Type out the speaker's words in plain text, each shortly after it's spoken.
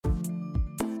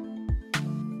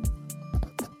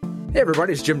Hey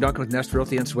everybody, it's Jim Duncan with Nest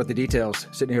Realty and Sweat the Details.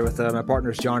 Sitting here with my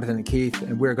partners Jonathan and Keith,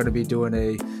 and we're going to be doing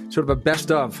a sort of a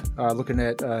best of, looking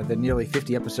at the nearly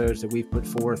 50 episodes that we've put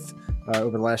forth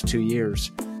over the last 2 years.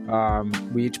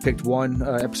 We each picked one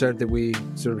episode that we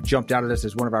sort of jumped out at us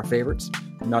as one of our favorites.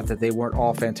 Not that they weren't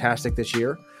all fantastic this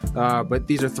year, but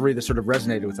these are three that sort of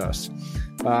resonated with us.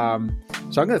 So I'm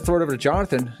going to throw it over to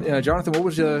Jonathan. Jonathan, what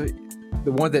was the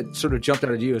one that sort of jumped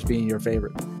out at you as being your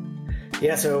favorite?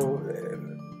 Yeah, so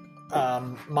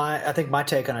I think my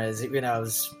take on it is, it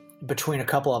was between a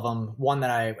couple of them. One that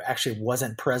I actually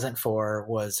wasn't present for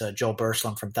was Joel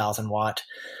Berslin from 1000 Watt,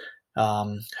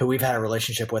 who we've had a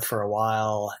relationship with for a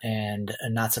while. And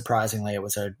not surprisingly, it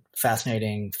was a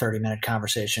fascinating 30-minute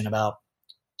conversation about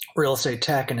real estate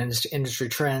tech and industry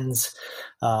trends.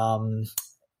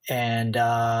 And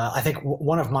I think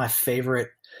one of my favorite,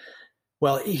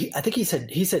 he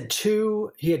had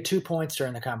 2 points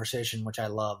during the conversation, which I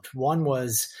loved. One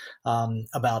was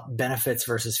about benefits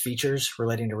versus features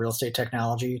relating to real estate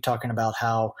technology, talking about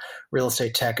how real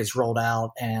estate tech is rolled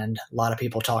out, and a lot of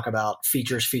people talk about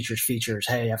features.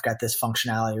 Hey, I've got this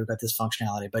functionality, we've got this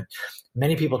functionality, but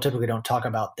many people typically don't talk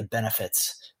about the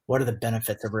benefits. What are the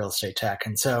benefits of real estate tech?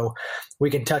 And so we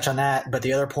can touch on that. But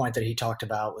the other point that he talked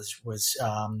about was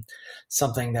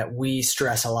something that we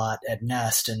stress a lot at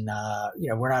Nest. And,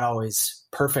 we're not always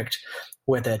perfect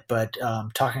with it, but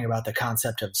talking about the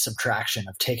concept of subtraction,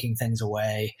 of taking things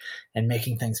away and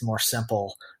making things more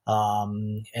simple,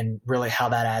 and really how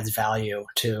that adds value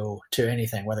to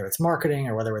anything, whether it's marketing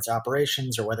or whether it's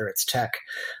operations or whether it's tech,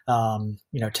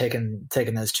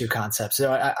 taking those two concepts.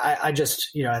 So I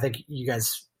just, I think you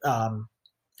guys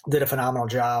did a phenomenal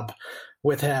job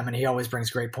with him, and he always brings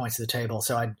great points to the table.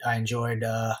 So I enjoyed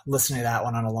listening to that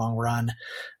one on a long run.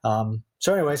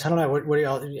 So anyways, I don't know, what do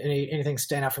y'all, anything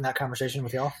stand out from that conversation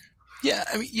with y'all? Yeah.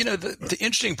 I mean, the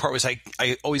interesting part was I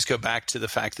always go back to the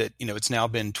fact that, it's now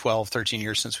been 12, 13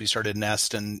 years since we started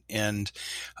Nest, and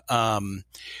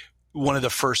one of the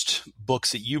first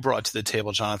books that you brought to the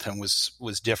table, Jonathan,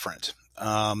 was different.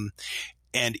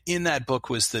 And in that book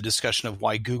was the discussion of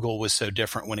why Google was so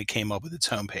different when it came up with its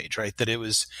homepage, right? That it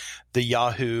was the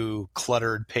Yahoo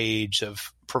cluttered page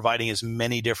of providing as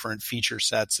many different feature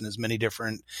sets and as many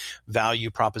different value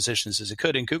propositions as it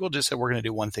could. And Google just said, we're going to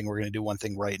do one thing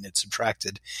right. And it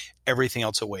subtracted everything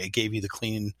else away. It gave you the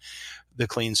clean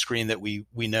screen that we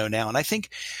know now. And I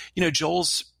think,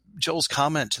 Joel's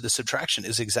comment to the subtraction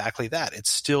is exactly that. It's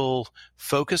still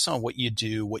focus on what you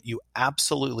do, what you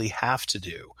absolutely have to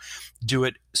do. Do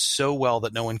it so well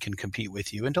that no one can compete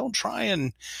with you, and don't try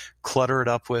and clutter it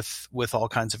up with all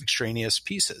kinds of extraneous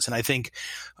pieces. And I think,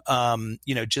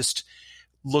 just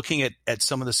looking at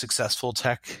some of the successful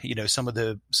tech, some of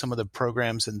the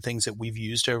programs and things that we've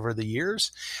used over the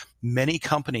years, many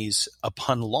companies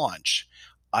upon launch,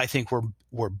 I think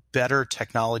were better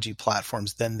technology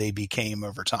platforms than they became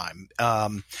over time.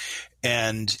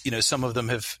 And some of them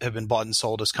have been bought and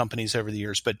sold as companies over the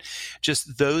years, but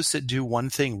just those that do one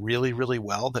thing really, really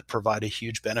well, that provide a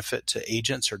huge benefit to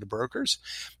agents or to brokers,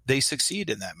 they succeed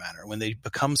in that manner. When they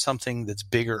become something that's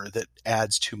bigger, that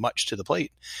adds too much to the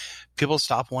plate, people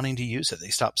stop wanting to use it. They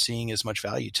stop seeing as much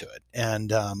value to it.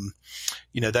 And,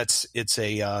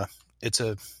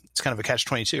 it's kind of a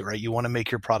catch-22, right? You want to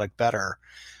make your product better,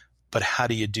 but how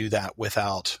do you do that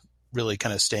without really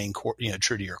kind of staying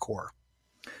true to your core?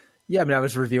 Yeah, I mean, I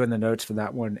was reviewing the notes from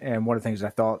that one, and one of the things I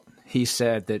thought he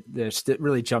said that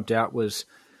really jumped out was,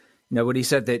 when he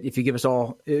said that if you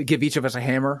give each of us a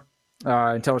hammer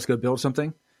and tell us to go build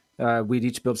something, we'd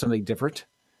each build something different.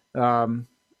 I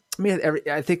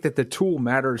think that the tool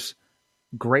matters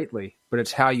greatly, but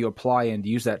it's how you apply and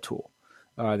use that tool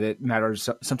that matters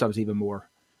sometimes even more.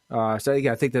 So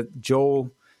again, I think that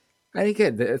Joel,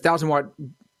 the 1000 Watt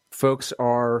folks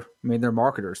they're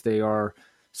marketers. They are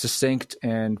succinct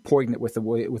and poignant with the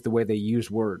way they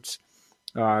use words.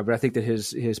 But I think that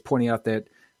his pointing out that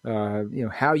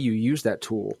how you use that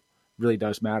tool really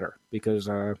does matter, because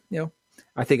I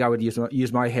think I would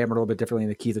use my hammer a little bit differently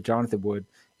than Keith or Jonathan would.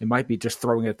 It might be just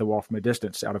throwing it at the wall from a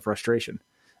distance out of frustration.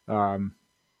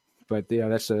 But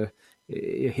that's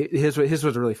his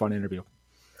was a really fun interview.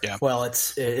 Yeah. Well,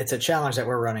 it's a challenge that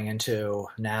we're running into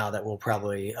now that we'll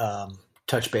probably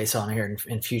touch base on here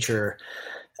in future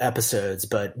episodes.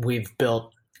 But we've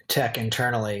built tech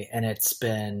internally, and it's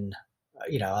been,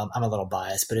 I'm a little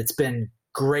biased, but it's been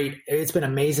great. It's been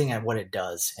amazing at what it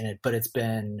does, but it's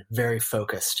been very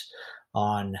focused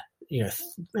on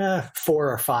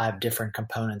 4 or 5 different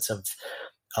components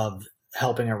of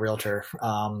helping a realtor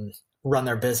run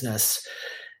their business.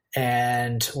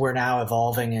 And we're now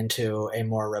evolving into a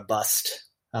more robust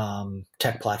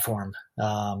tech platform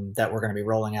that we're going to be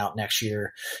rolling out next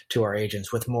year to our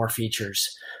agents with more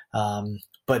features.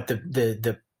 But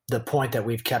the point that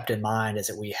we've kept in mind is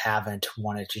that we haven't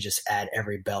wanted to just add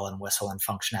every bell and whistle and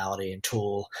functionality and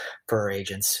tool for our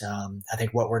agents. I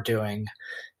think what we're doing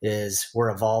is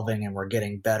we're evolving and we're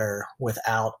getting better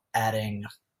without adding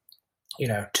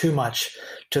too much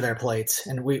to their plates.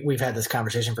 And we've had this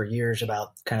conversation for years about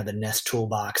kind of the Nest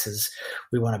toolboxes.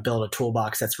 We want to build a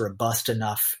toolbox that's robust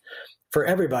enough for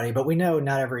everybody, but we know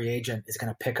not every agent is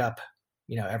going to pick up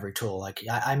every tool. Like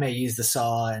I may use the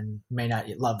saw and may not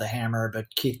love the hammer,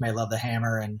 but Keith may love the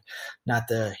hammer and not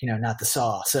the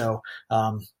saw. So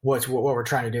what we're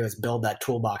trying to do is build that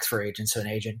toolbox for agents, so an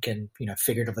agent can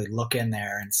figuratively look in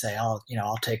there and say, I'll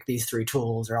take these 3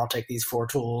 tools, or I'll take these 4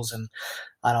 tools, and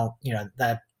I don't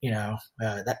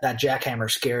that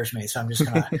jackhammer scares me, so I'm just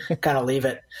gonna kind of leave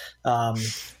it.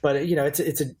 But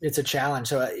it's a challenge.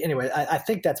 So anyway, I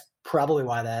think that's probably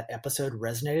why that episode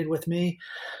resonated with me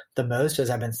the most,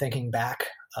 as I've been thinking back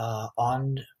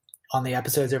on the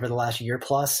episodes over the last year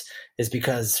plus, is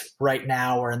because right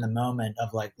now we're in the moment of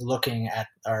like looking at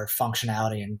our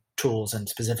functionality and tools, and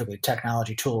specifically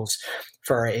technology tools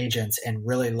for our agents, and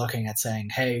really looking at saying,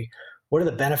 hey, what are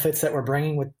the benefits that we're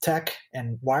bringing with tech,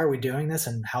 and why are we doing this,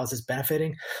 and how is this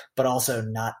benefiting? But also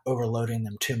not overloading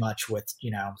them too much with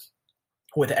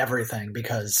everything,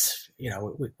 because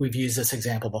we've used this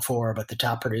example before, but the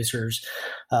top producer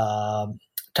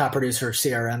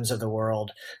CRMs of the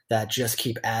world that just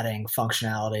keep adding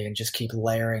functionality and just keep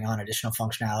layering on additional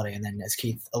functionality, and then, as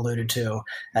Keith alluded to,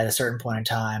 at a certain point in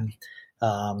time,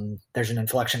 there's an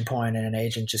inflection point, and an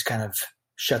agent just kind of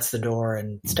shuts the door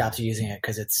and stops using it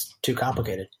because it's too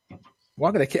complicated. Well,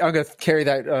 I'm going to carry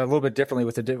that a little bit differently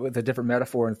with a different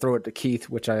metaphor and throw it to Keith,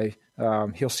 which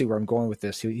he'll see where I'm going with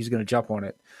this. He's going to jump on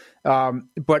it.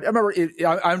 But I remember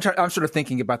I'm sort of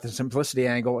thinking about the simplicity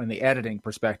angle and the editing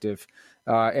perspective,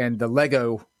 and the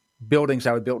Lego buildings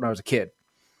I would build when I was a kid.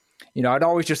 I'd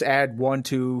always just add 1,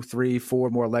 2, 3, 4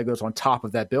 more Legos on top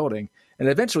of that building, and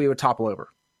eventually it would topple over.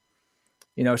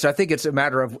 So I think it's a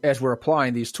matter of, as we're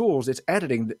applying these tools, it's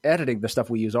editing the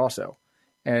stuff we use also.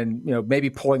 And, maybe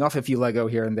pulling off a few Lego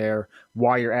here and there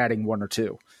while you're adding 1 or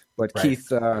 2. But right.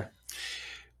 Keith.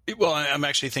 Well, I'm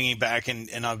actually thinking back,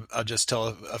 and I'll just tell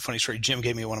a funny story. Jim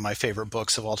gave me one of my favorite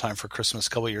books of all time for Christmas a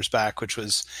couple of years back, which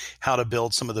was How to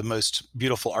Build Some of the Most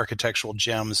Beautiful Architectural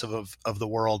Gems of the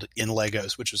World in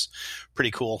Legos, which was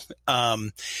pretty cool.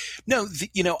 I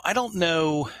don't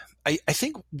know. I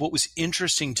think what was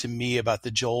interesting to me about the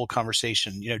Joel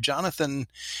conversation, Jonathan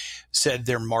said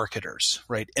they're marketers,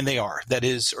 right? And they are. That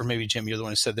is, or maybe Jim, you're the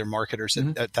one who said they're marketers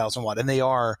at 1000 Watt, and they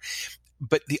are.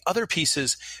 But the other piece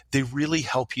is they really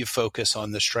help you focus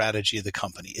on the strategy of the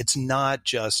company. It's not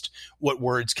just what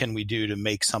words can we do to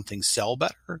make something sell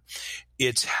better.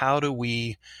 It's how do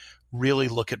we really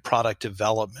look at product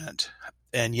development.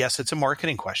 And yes, it's a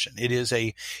marketing question. It is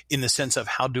in the sense of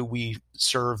how do we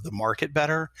serve the market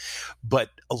better? But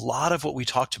a lot of what we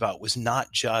talked about was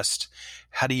not just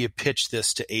how do you pitch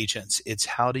this to agents? It's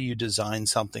how do you design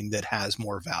something that has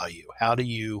more value? How do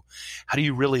you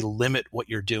really limit what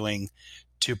you're doing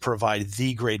to provide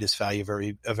the greatest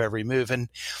value of every move? And,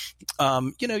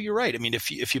 you're right. I mean,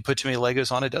 if you put too many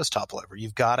Legos on, it does topple over.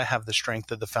 You've got to have the strength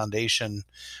of the foundation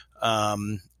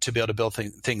to be able to build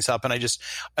things up. And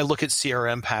I look at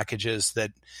CRM packages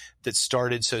that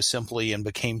started so simply and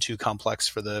became too complex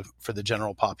for the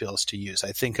general populace to use.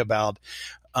 I think about,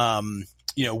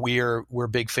 we're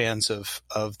big fans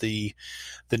of the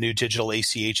new digital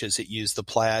ACHs that use the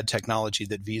Plaid technology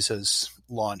that Visa's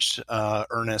launched.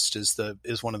 Earnest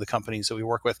is one of the companies that we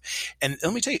work with. And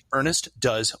let me tell you, Earnest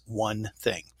does one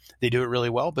thing. They do it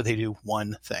really well, but they do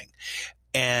one thing.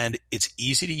 And it's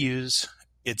easy to use.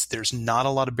 There's not a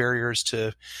lot of barriers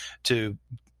to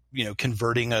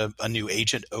converting a new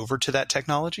agent over to that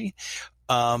technology,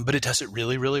 but it does it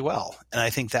really, really well. And I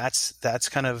think that's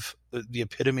kind of the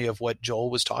epitome of what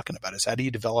Joel was talking about, is how do you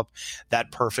develop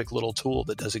that perfect little tool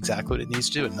that does exactly what it needs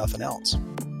to do and nothing else.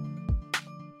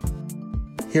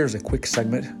 Here's a quick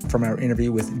segment from our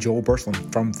interview with Joel Berslin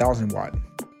from 1000 Watt.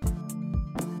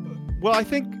 Well,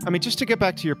 just to get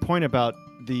back to your point about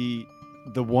the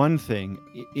one thing,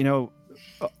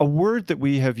 a word that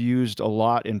we have used a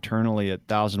lot internally at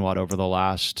 1000 Watt over the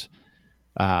last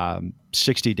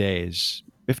 60 days,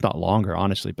 if not longer,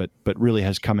 honestly, but really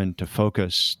has come into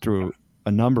focus through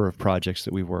a number of projects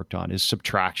that we've worked on, is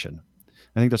subtraction.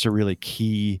 I think that's a really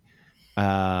key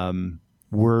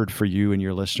word for you and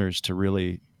your listeners to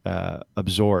really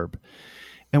absorb.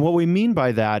 And what we mean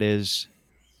by that is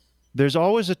there's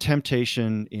always a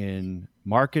temptation in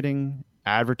marketing,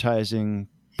 advertising,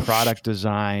 product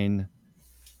design,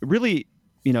 really,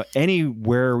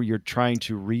 anywhere you're trying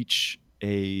to reach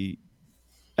an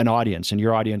audience. And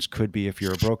your audience could be, if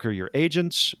you're a broker, your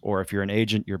agents, or if you're an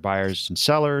agent, your buyers and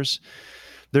sellers.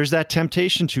 There's that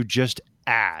temptation to just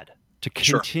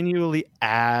continually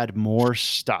add more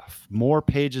stuff, more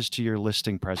pages to your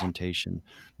listing presentation,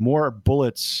 more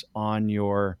bullets on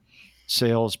your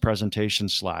sales presentation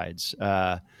slides,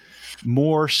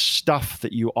 more stuff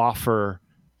that you offer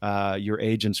your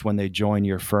agents when they join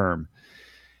your firm.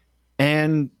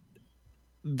 And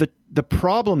the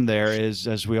problem there is,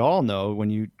 as we all know,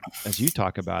 as you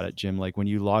talk about it, Jim, like when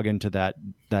you log into that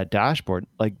dashboard,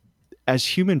 like as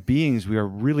human beings, we are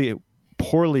really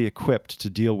poorly equipped to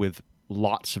deal with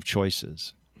lots of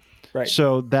choices. Right.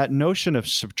 So that notion of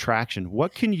subtraction,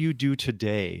 what can you do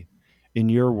today in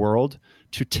your world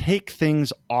to take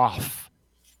things off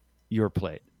your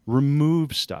plate,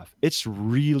 remove stuff? It's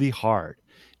really hard.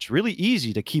 It's really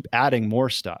easy to keep adding more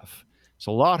stuff. It's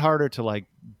a lot harder to like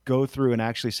go through and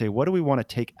actually say, what do we want to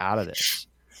take out of this?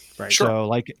 Right. Sure. So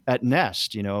like at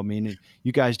Nest,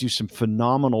 you guys do some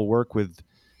phenomenal work with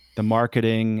the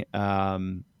marketing,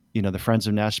 the Friends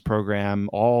of Nest program,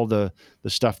 all the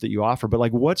stuff that you offer. But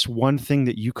like, what's one thing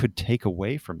that you could take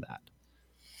away from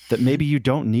that maybe you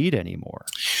don't need anymore?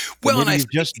 Well, maybe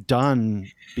you've just done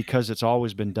because it's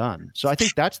always been done. So I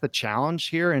think that's the challenge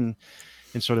here in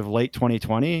sort of late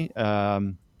 2020,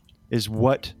 is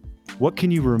what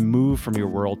can you remove from your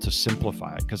world to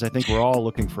simplify it? Because I think we're all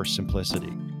looking for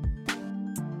simplicity.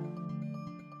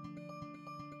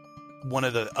 One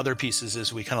of the other pieces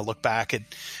is we kind of look back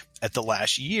at the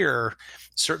last year.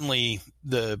 Certainly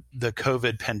the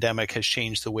COVID pandemic has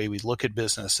changed the way we look at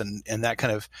business, and that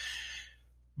kind of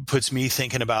puts me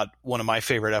thinking about one of my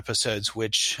favorite episodes,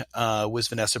 which was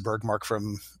Vanessa Bergmark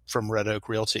from Red Oak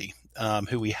Realty,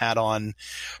 who we had on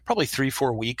probably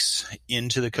 3-4 weeks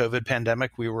into the COVID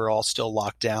pandemic. We were all still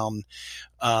locked down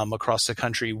across the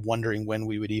country, wondering when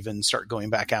we would even start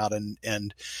going back out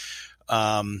and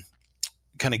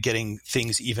kind of getting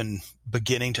things even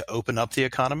beginning to open up the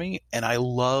economy. And I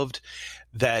loved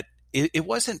that it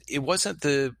wasn't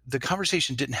the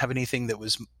conversation didn't have anything that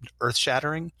was earth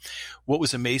shattering. What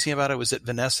was amazing about it was that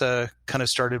Vanessa kind of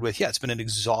started with, it's been an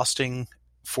exhausting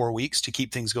 4 weeks to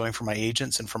keep things going for my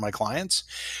agents and for my clients.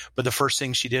 But the first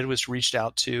thing she did was reached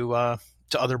out to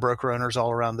other broker owners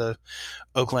all around the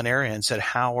Oakland area and said,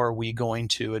 how are we going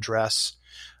to address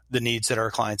the needs that our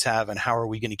clients have, and how are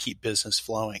we going to keep business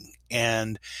flowing?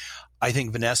 And I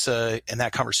think Vanessa and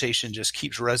that conversation just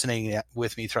keeps resonating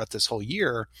with me throughout this whole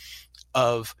year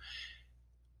of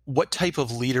what type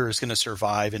of leader is going to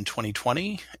survive in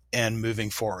 2020 and moving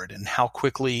forward, and how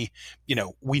quickly,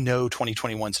 we know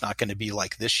 2021 is not going to be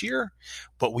like this year,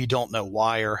 but we don't know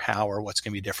why or how or what's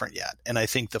going to be different yet. And I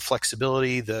think the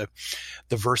flexibility, the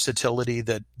versatility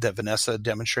that Vanessa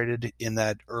demonstrated in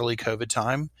that early COVID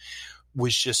time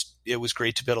it was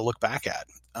great to be able to look back at.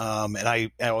 And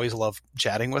I always love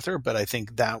chatting with her, but I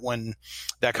think that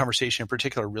conversation in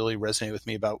particular really resonated with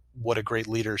me about what a great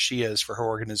leader she is for her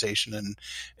organization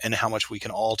and how much we can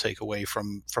all take away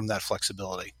from that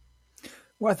flexibility.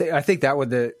 Well, I think that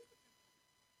one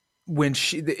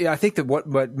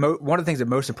of the things that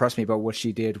most impressed me about what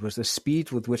she did was the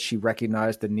speed with which she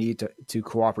recognized the need to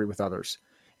cooperate with others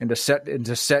and to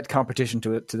set competition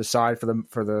to the side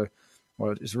for the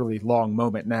well, it's a really long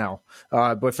moment now,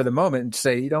 but for the moment,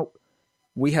 say,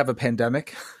 we have a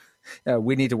pandemic.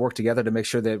 We need to work together to make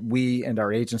sure that we and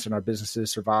our agents and our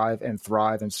businesses survive and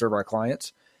thrive and serve our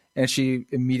clients. And she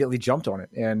immediately jumped on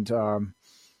it. And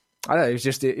I don't know,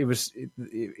 it was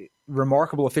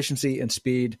remarkable efficiency and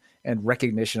speed and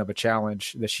recognition of a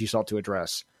challenge that she sought to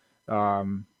address.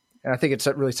 And I think it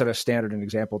really set a standard and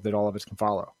example that all of us can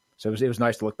follow. So it was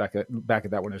nice to look back at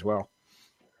that one as well.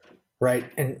 Right.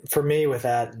 And for me with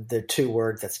that, the two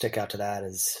words that stick out to that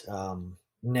is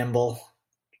nimble.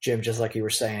 Jim, just like you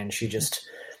were saying, she just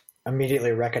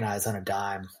immediately recognized on a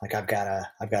dime, like I've got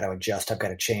to adjust, I've got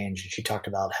to change. And she talked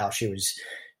about how she was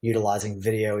utilizing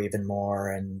video even more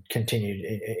and continued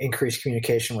increased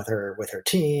communication with her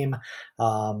team,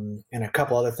 and a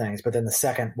couple other things. But then the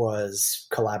second was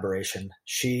collaboration.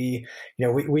 She,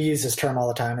 we use this term all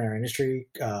the time in our industry,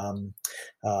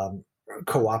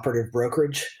 cooperative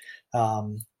brokerage.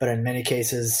 But in many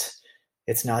cases,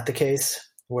 it's not the case,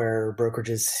 where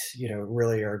brokerages,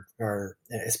 really are,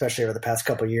 especially over the past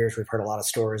couple of years, we've heard a lot of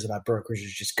stories about brokerages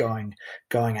just going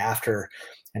after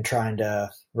and trying to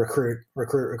recruit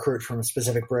from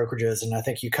specific brokerages. And I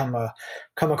think you come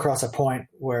across a point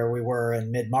where we were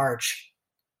in mid-March,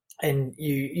 and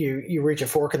you reach a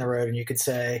fork in the road, and you could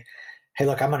say, hey,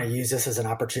 look, I'm going to use this as an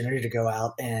opportunity to go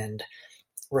out and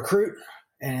recruit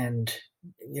and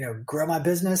grow my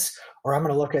business, or I'm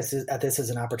going to look at this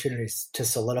as an opportunity to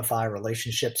solidify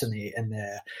relationships in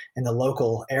the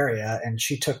local area. And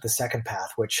she took the second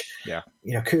path, which,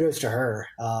 kudos to her.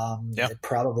 It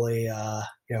probably,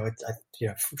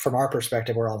 from our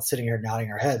perspective, we're all sitting here nodding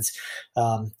our heads.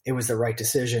 It was the right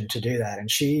decision to do that.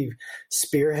 And she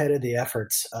spearheaded the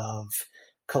efforts of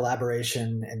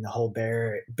collaboration in the whole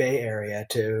Bay Area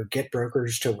to get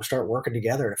brokers to start working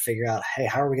together to figure out, hey,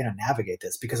 how are we going to navigate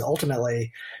this? Because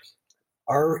ultimately,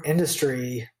 our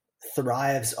industry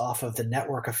thrives off of the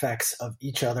network effects of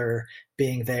each other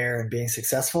being there and being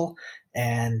successful.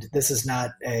 And this is not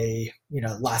a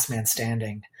last man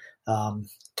standing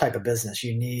type of business.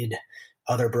 You need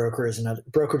other brokerages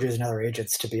and other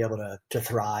agents to be able to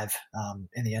thrive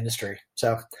in the industry.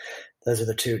 So those are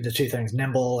the two things,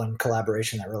 nimble and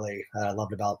collaboration, that really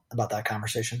loved about that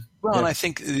conversation. Well, and I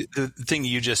think the thing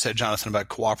you just said, Jonathan, about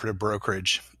cooperative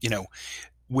brokerage,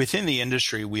 within the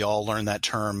industry, we all learn that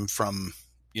term from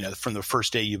the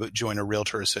first day you join a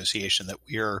realtor association, that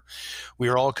we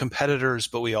are all competitors,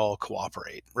 but we all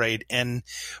cooperate, right?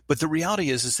 But the reality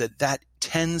is that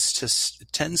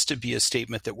tends to be a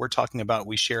statement that we're talking about.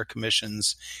 We share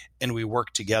commissions and we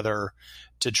work together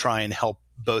to try and help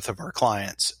both of our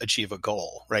clients achieve a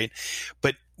goal, right?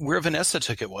 But where Vanessa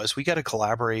took it was, we got to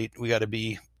collaborate, we got to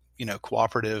be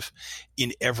cooperative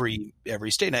in every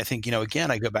state. And I think,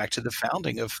 again, I go back to the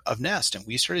founding of Nest, and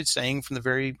we started saying from the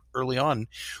very early on,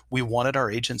 we wanted our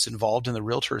agents involved in the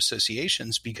realtor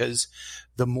associations, because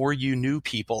the more you knew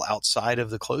people outside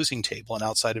of the closing table and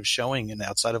outside of showing and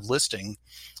outside of listing,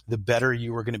 the better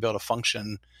you were going to be able to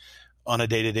function on a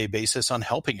day-to-day basis on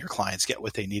helping your clients get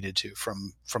what they needed to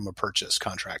from a purchase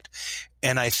contract.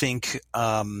 And I think,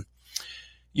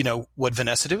 what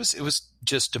Vanessa did it was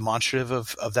just demonstrative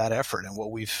of that effort and what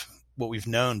we've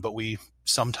known, but we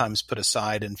sometimes put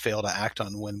aside and fail to act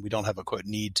on when we don't have a quote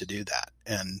need to do that.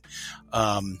 And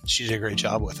she did a great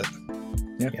job with it.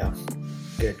 Yeah.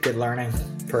 Good learning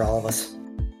for all of us.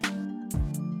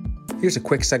 Here's a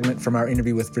quick segment from our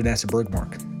interview with Vanessa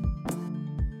Bergmark.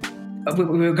 We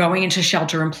were going into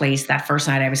shelter in place that first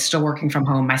night. I was still working from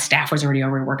home. My staff was already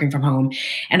working from home.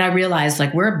 And I realized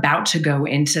we're about to go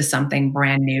into something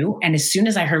brand new. And as soon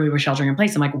as I heard we were sheltering in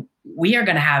place, I'm like, we're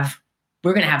going to have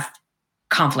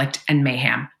conflict and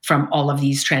mayhem from all of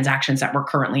these transactions that we're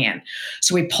currently in.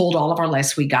 So we pulled all of our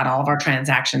lists. We got all of our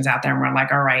transactions out there, and we're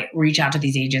like, all right, reach out to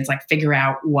these agents, figure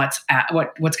out what's going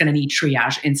to need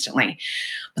triage instantly.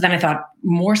 But then I thought,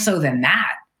 more so than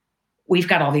that, we've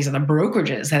got all these other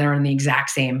brokerages that are in the exact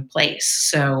same place.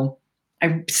 So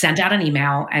I sent out an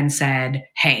email and said,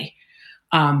 hey,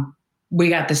 we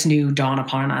got this new dawn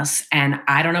upon us. And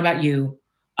I don't know about you,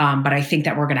 but I think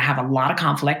that we're going to have a lot of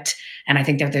conflict. And I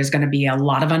think that there's going to be a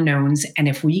lot of unknowns. And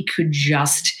if we could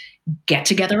just get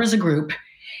together as a group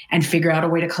and figure out a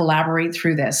way to collaborate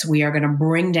through this, we are going to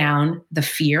bring down the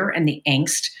fear and the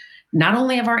angst, not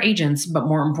only of our agents, but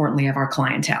more importantly of our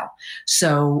clientele.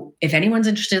 So if anyone's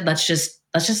interested, let's just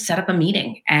set up a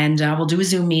meeting, and we'll do a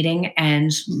Zoom meeting,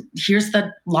 and here's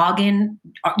the login.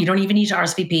 You don't even need to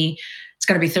RSVP. It's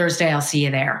going to be Thursday. I'll see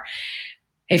you there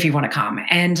if you want to come.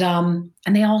 And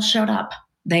they all showed up.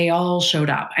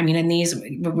 I mean, and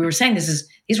we were saying these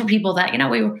were people that,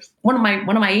 we were, one of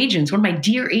my agents, one of my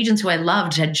dear agents who I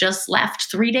loved, had just left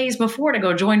 3 days before to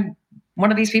go join one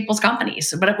of these people's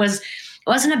companies. But it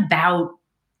wasn't about,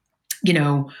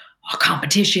 a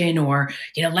competition or,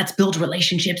 let's build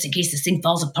relationships in case this thing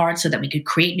falls apart so that we could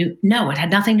create new. No, it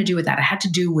had nothing to do with that. It had to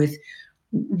do with,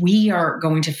 we are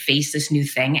going to face this new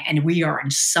thing, and we are in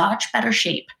such better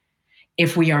shape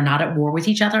if we are not at war with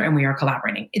each other and we are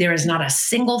collaborating. There is not a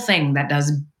single thing that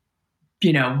does,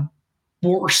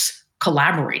 worse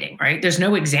collaborating, right? There's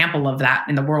no example of that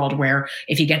in the world where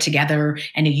if you get together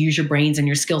and you use your brains and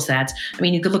your skill sets, I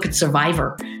mean, you could look at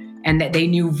Survivor, and that they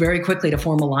knew very quickly to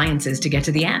form alliances to get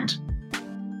to the end.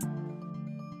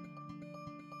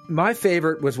 My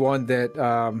favorite was one that,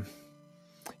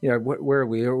 where are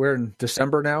we? We're in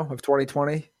December now of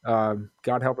 2020.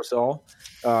 God help us all.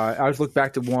 I was looking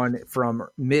back to one from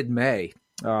mid-May,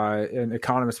 an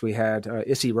economist we had,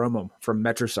 Issy Romom from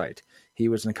MetroSite. He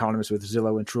was an economist with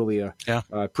Zillow and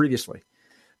Trulia previously.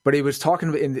 But he was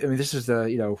talking, this is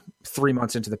 3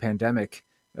 months into the pandemic,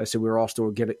 so we were all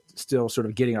still sort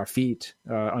of getting our feet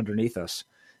underneath us.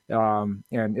 And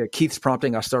at Keith's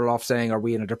prompting, I started off saying, "Are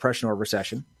we in a depression or a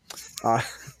recession?"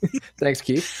 Thanks,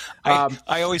 Keith.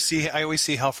 I always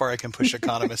see how far I can push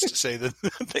economists to say that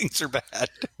things are bad.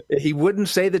 He wouldn't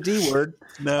say the D word.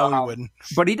 No, he wouldn't.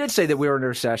 But he did say that we were in a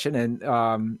recession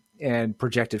and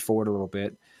projected forward a little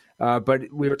bit.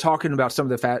 But we were talking about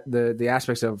some of the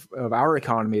aspects of our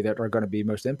economy that are going to be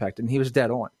most impacted, and he was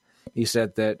dead on. He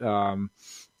said that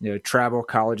travel,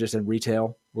 colleges, and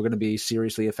retail were going to be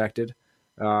seriously affected.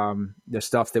 The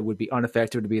stuff that would be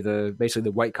unaffected would be basically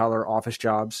the white collar office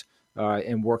jobs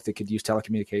and work that could use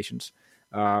telecommunications.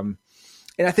 And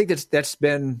I think that's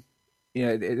been,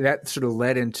 that sort of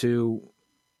led into,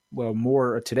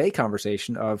 more a today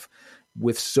conversation of,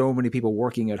 with so many people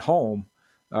working at home,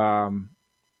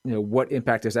 what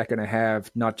impact is that going to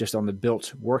have, not just on the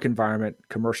built work environment,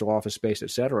 commercial office space, et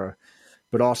cetera,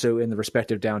 but also in the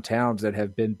respective downtowns that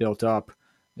have been built up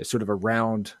sort of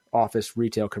around office,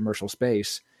 retail, commercial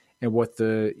space, and what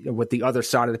the other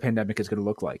side of the pandemic is going to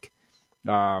look like.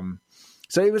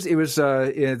 So it was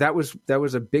that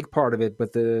was a big part of it.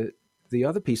 But the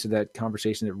other piece of that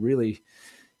conversation that really,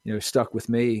 stuck with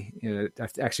me, I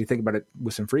actually think about it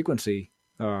with some frequency,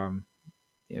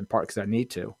 in part because I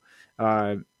need to.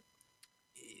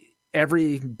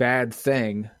 Every bad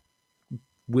thing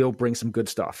will bring some good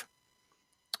stuff.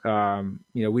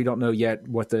 We don't know yet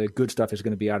what the good stuff is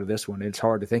going to be out of this one. It's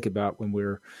hard to think about when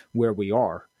we're where we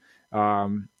are.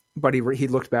 But he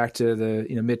looked back to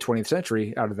the mid 20th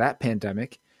century out of that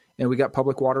pandemic, and we got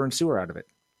public water and sewer out of it.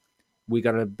 We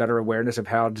got a better awareness of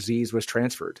how disease was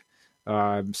transferred.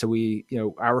 So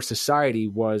our society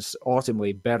was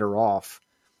ultimately better off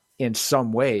in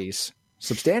some ways,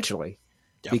 substantially,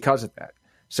 because of that.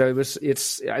 So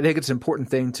I think it's an important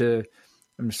thing to.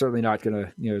 I'm certainly not going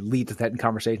to lead to that in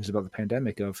conversations about the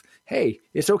pandemic of, hey,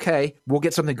 it's okay, we'll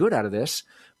get something good out of this,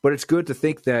 but it's good to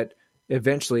think that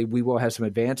eventually we will have some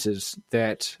advances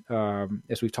that,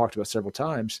 as we've talked about several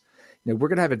times, we're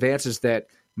going to have advances that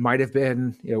might have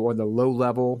been on the low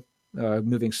level,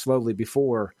 moving slowly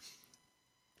before,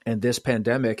 and this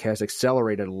pandemic has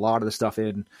accelerated a lot of the stuff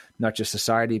in not just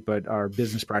society but our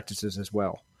business practices as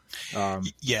well.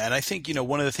 And I think,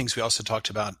 one of the things we also talked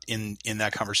about in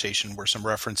that conversation were some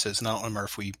references, and I don't remember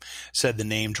if we said the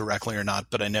name directly or not,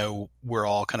 but I know we're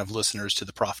all kind of listeners to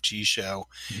the Prof G show.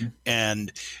 Mm-hmm.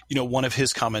 And, one of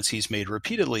his comments he's made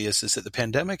repeatedly is that the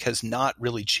pandemic has not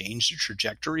really changed the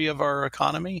trajectory of our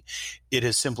economy. It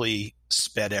has simply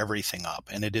sped everything up,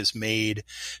 and it has made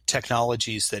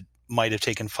technologies that might have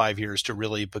taken 5 years to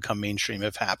really become mainstream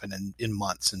have happened in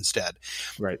months instead.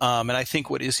 Right. And I think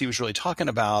what Izzy was really talking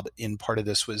about in part of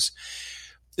this was,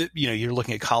 you're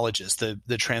looking at colleges,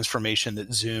 the transformation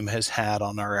that Zoom has had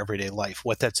on our everyday life,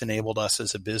 what that's enabled us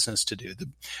as a business to do,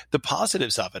 the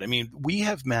positives of it. I mean, we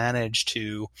have managed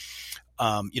to,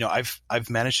 I've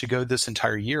managed to go this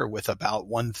entire year with about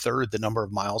 1/3 the number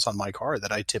of miles on my car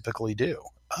that I typically do.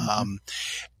 Mm-hmm.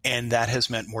 And that has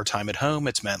meant more time at home.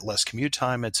 It's meant less commute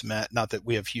time. It's meant, not that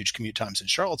we have huge commute times in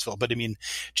Charlottesville, but I mean,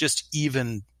 just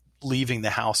even leaving the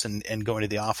house and going to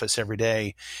the office every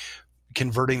day,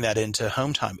 converting that into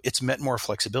home time, it's meant more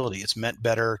flexibility. It's meant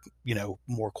better,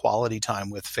 more quality time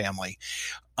with family.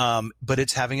 But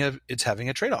it's having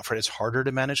a trade-off, right? It's harder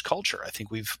to manage culture. I think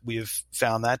we've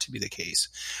found that to be the case.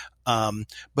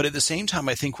 But at the same time,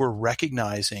 I think we're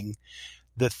recognizing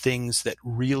the things that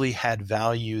really had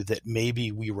value that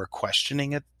maybe we were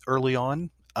questioning it early on.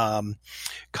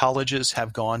 Colleges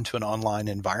have gone to an online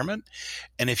environment.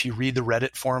 And if you read the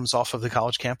Reddit forums off of the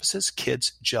college campuses,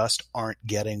 kids just aren't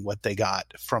getting what they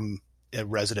got from a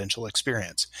residential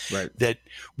experience. Right. That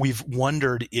we've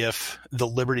wondered if the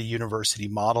Liberty University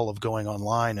model of going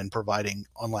online and providing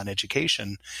online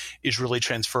education is really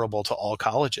transferable to all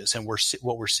colleges. And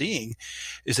what we're seeing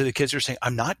is that the kids are saying,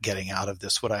 I'm not getting out of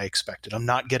this what I expected. I'm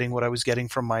not getting what I was getting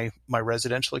from my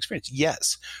residential experience.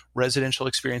 Yes, residential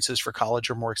experiences for college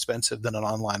are more expensive than an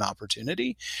online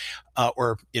opportunity,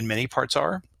 or in many parts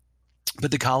are.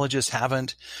 But the colleges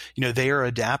haven't, they are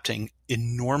adapting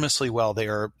enormously well.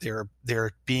 They're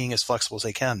being as flexible as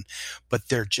they can, but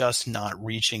they're just not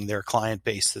reaching their client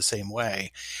base the same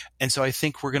way. And so I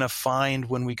think we're going to find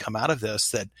when we come out of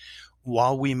this that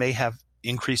while we may have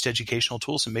increased educational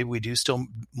tools and maybe we do still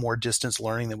more distance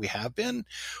learning than we have been,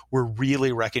 we're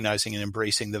really recognizing and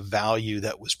embracing the value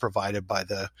that was provided by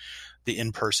the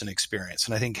in-person experience.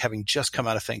 And I think having just come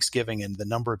out of Thanksgiving and the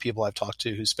number of people I've talked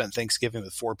to who spent Thanksgiving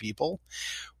with 4 people,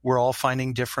 we're all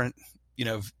finding different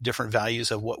values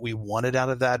of what we wanted out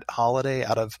of that holiday,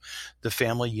 out of the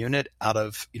family unit, out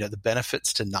of, the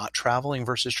benefits to not traveling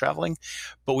versus traveling.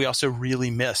 But we also really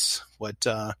miss what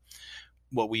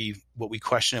we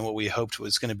questioned and what we hoped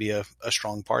was going to be a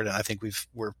strong part. And I think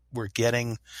we're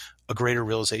getting a greater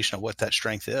realization of what that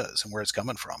strength is and where it's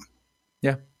coming from.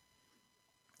 Yeah.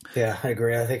 Yeah, I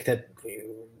agree. I think that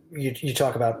you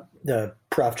talk about the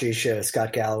Prof G show,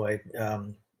 Scott Galloway,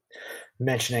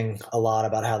 mentioning a lot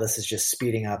about how this is just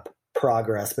speeding up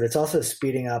progress, but it's also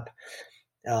speeding up.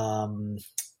 I don't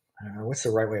know what's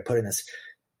the right way of putting this.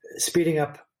 Speeding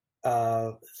up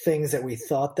things that we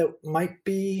thought that might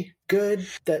be good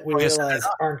that we realize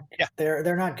aren't. Yeah.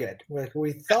 They're not good.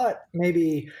 We thought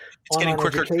maybe it's online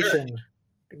quicker education.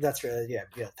 That's really yeah.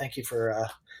 Thank you for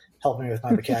helping me with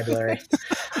my vocabulary.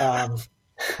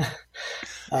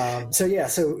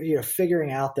 So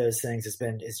figuring out those things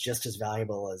is just as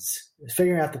valuable as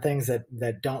figuring out the things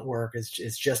that don't work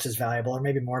is just as valuable, or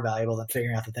maybe more valuable than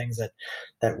figuring out the things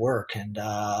that work. And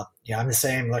I'm the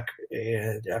same. Look,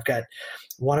 I've got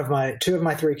two of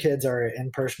my three kids are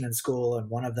in person in school, and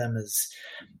one of them is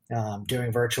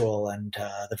doing virtual, and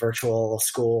the virtual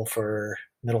school for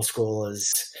middle school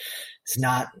it's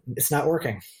not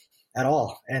working at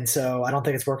all. And so I don't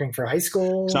think it's working for high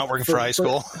school. It's not working for high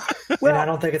school. And I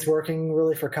don't think it's working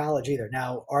really for college either.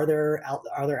 Now, are there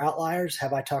outliers?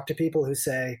 Have I talked to people who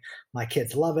say, my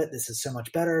kids love it, this is so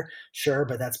much better? Sure,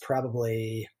 but that's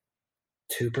probably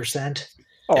 2%.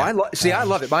 Oh, yeah. I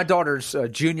love it. My daughter's a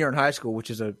junior in high school, which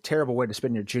is a terrible way to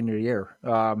spend your junior year.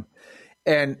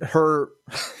 And her,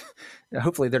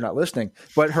 hopefully they're not listening,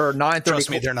 but her 9:30. Trust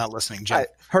me, they're not listening, Jim.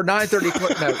 Her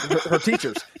 9:30. Her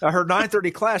teachers. Her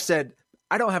 9:30 class said,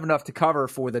 "I don't have enough to cover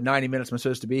for the 90 minutes I'm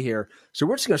supposed to be here, so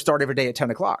we're just going to start every day at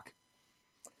 10 o'clock,"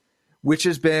 which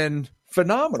has been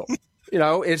phenomenal.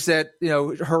 It's that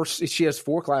she has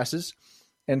 4 classes,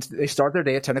 and they start their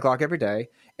day at 10 o'clock every day.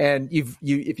 And if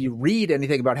you read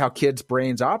anything about how kids'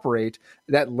 brains operate,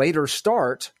 that later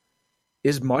start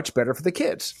is much better for the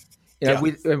kids.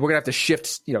 We're going to have to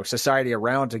shift, society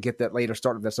around to get that later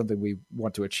start if that's something we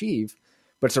want to achieve.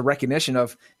 But it's a recognition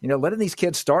of, letting these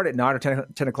kids start at 9 or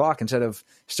 10 o'clock instead of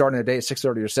starting a day at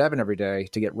 6:30 or 7 every day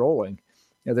to get rolling.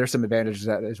 There's some advantages to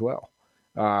that as well.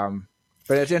 But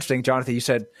it's interesting, Jonathan, you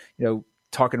said,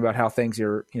 talking about how things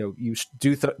are, you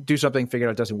do something, figure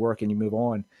out it doesn't work, and you move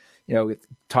on.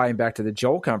 Tying back to the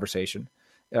Joel conversation,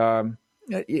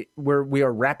 we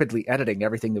are rapidly editing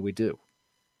everything that we do.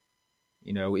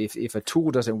 If a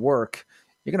tool doesn't work,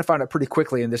 you're going to find out pretty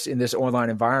quickly in this online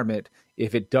environment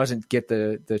if it doesn't get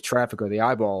the traffic or the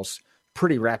eyeballs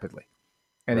pretty rapidly.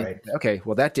 And right. Okay,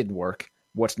 well, that didn't work.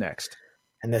 What's next?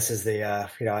 And this is the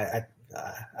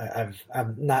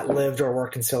I've not lived or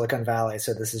worked in Silicon Valley,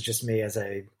 so this is just me as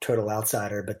a total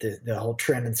outsider. But the whole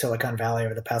trend in Silicon Valley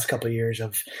over the past couple of years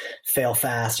of fail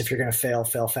fast. If you're going to fail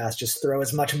fast. Just throw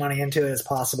as much money into it as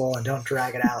possible and don't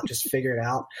drag it out. Just figure it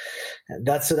out.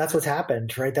 That's what's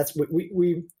happened, right? That's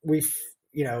we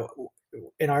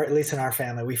at least in our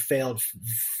family, we failed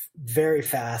very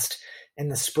fast in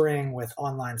the spring with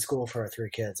online school for our 3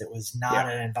 kids. It was not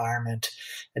an environment,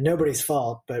 and nobody's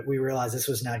fault, but we realized this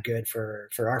was not good for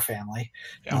our family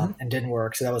and didn't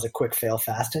work. So that was a quick fail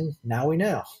fast, and now we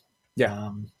know.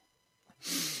 Yeah.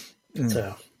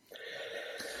 So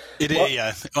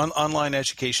online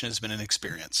education has been an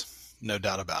experience, no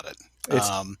doubt about it.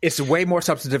 It's way more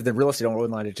substantive than real estate on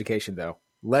online education, though.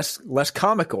 Less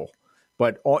comical.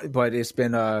 But it's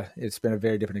been a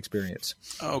very different experience.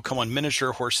 Oh, come on.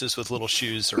 Miniature horses with little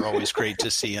shoes are always great to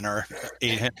see in our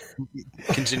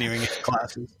continuing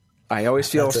classes. I always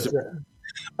feel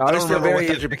very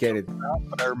educated.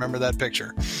 But I remember that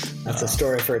picture. That's a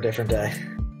story for a different day.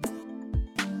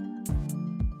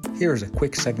 Here's a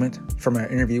quick segment from our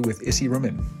interview with Issy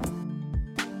Rumin.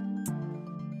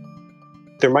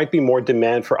 There might be more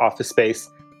demand for office space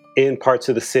in parts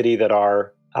of the city that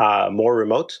are more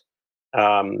remote.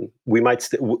 We might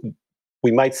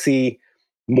see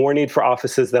more need for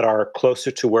offices that are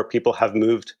closer to where people have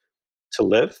moved to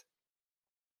live.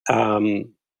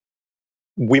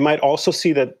 We might also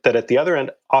see that at the other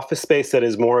end, office space that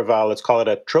is more of a, let's call it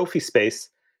a trophy space,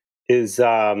 is.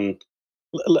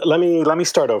 Let me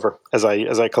start over as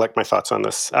I collect my thoughts on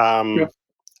this.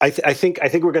 I think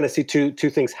we're going to see two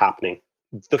things happening.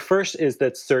 The first is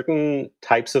that certain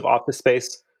types of office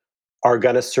space are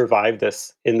going to survive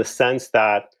this in the sense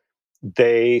that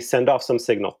they send off some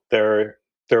signal. They're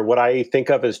what I think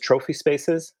of as trophy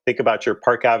spaces. Think about your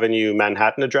Park Avenue,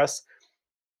 Manhattan address.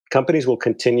 Companies will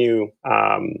continue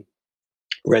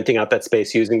renting out that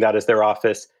space, using that as their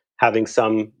office, having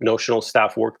some notional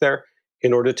staff work there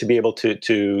in order to be able to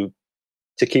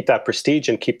keep that prestige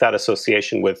and keep that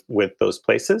association with those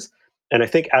places. And I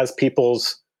think as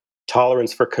people's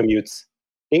tolerance for commutes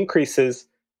increases,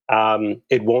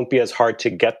 it won't be as hard to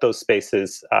get those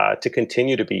spaces to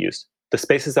continue to be used. The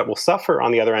spaces that will suffer,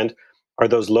 on the other end, are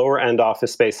those lower end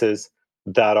office spaces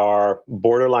that are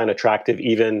borderline attractive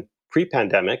even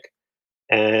pre-pandemic,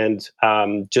 and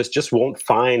just won't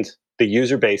find the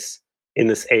user base in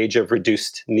this age of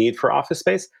reduced need for office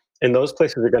space. And those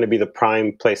places are going to be the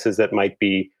prime places that might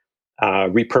be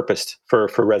repurposed for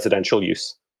residential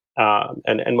use,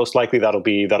 and most likely that'll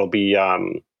be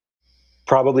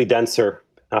probably denser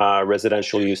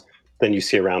residential use than you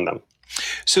see around them.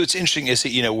 So it's interesting, is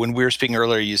that, when we were speaking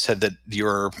earlier, you said that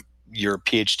your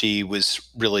PhD was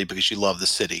really because you love the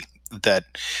city. That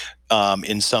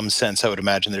in some sense, I would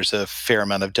imagine there's a fair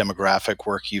amount of demographic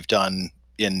work you've done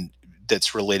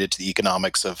that's related to the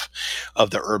economics of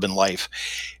the urban life.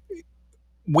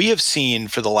 We have seen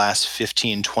for the last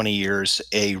 15, 20 years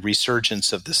a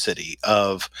resurgence of the city,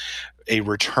 of a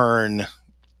return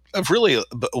of really a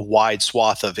wide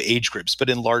swath of age groups, but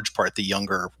in large part, the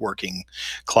younger working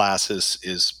class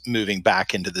is moving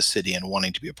back into the city and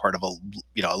wanting to be a part of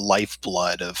a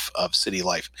lifeblood of city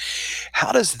life.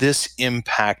 How does this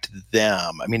impact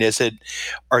them? I mean,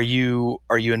 are you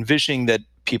envisioning that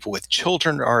people with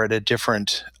children are at a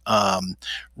different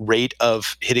rate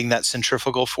of hitting that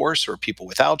centrifugal force, or people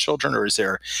without children, or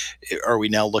are we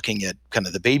now looking at kind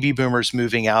of the baby boomers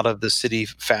moving out of the city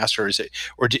faster? Is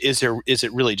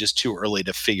it really just too early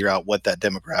to figure out what that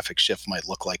demographic shift might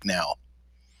look like now?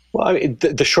 Well, I mean,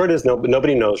 the short is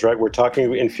nobody knows, right? We're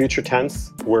talking in future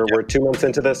tense. We're 2 months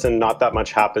into this, and not that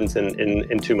much happens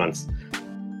in 2 months.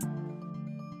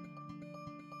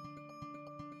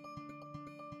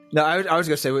 No, I was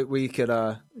going to say we could,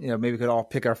 maybe we could all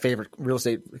pick our favorite real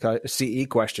estate CE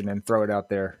question and throw it out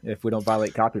there if we don't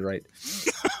violate copyright.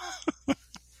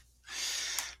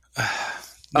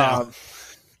 No.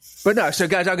 But no, so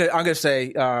guys, I'm going to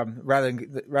say rather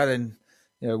than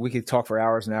we could talk for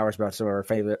hours and hours about some of our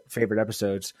favorite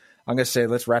episodes. I'm going to say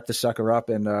let's wrap this sucker up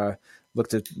and look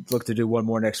to do one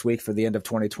more next week for the end of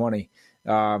 2020.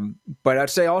 But I'd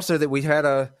say also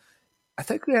that I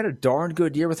think we had a darn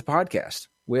good year with the podcast.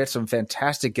 We had some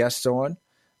fantastic guests on.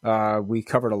 We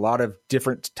covered a lot of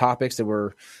different topics that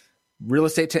were real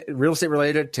estate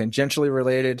related, tangentially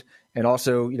related, and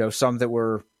also some that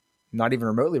were not even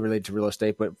remotely related to real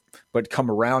estate, but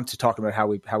come around to talking about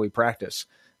how we practice.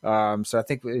 So I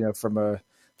think from a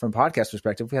podcast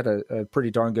perspective, we had a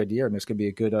pretty darn good year, and this could be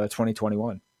a good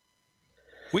 2021.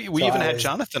 We even had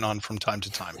Jonathan on from time to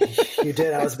time. You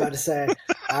did. I was about to say,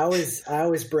 I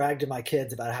always bragged to my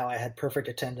kids about how I had perfect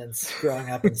attendance growing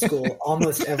up in school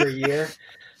almost every year.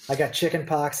 I got chicken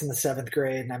pox in the 7th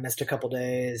grade and I missed a couple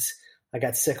days. I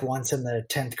got sick once in the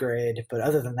 10th grade, but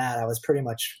other than that, I was pretty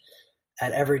much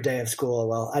at every day of school.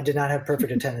 Well, I did not have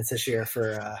perfect attendance this year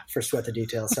for Sweat the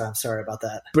Details, so I'm sorry about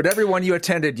that. But everyone you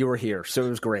attended, you were here, so it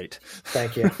was great.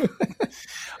 Thank you.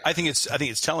 I think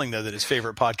it's telling though that his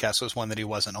favorite podcast was one that he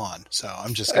wasn't on. So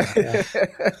I'm just gonna.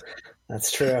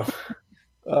 That's true.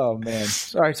 Oh man!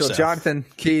 All right, so Jonathan,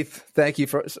 Keith, thank you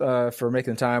for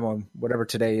making the time on whatever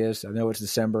today is. I know it's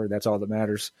December. That's all that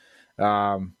matters.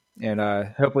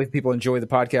 And hopefully people enjoy the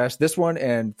podcast, this one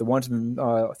and the ones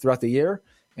throughout the year,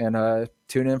 and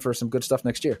tune in for some good stuff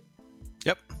next year.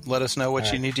 Yep. Let us know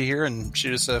what you need to hear and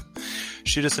shoot us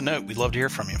a note. We'd love to hear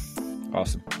from you.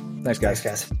 Awesome. Thanks, guys.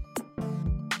 Thanks, guys.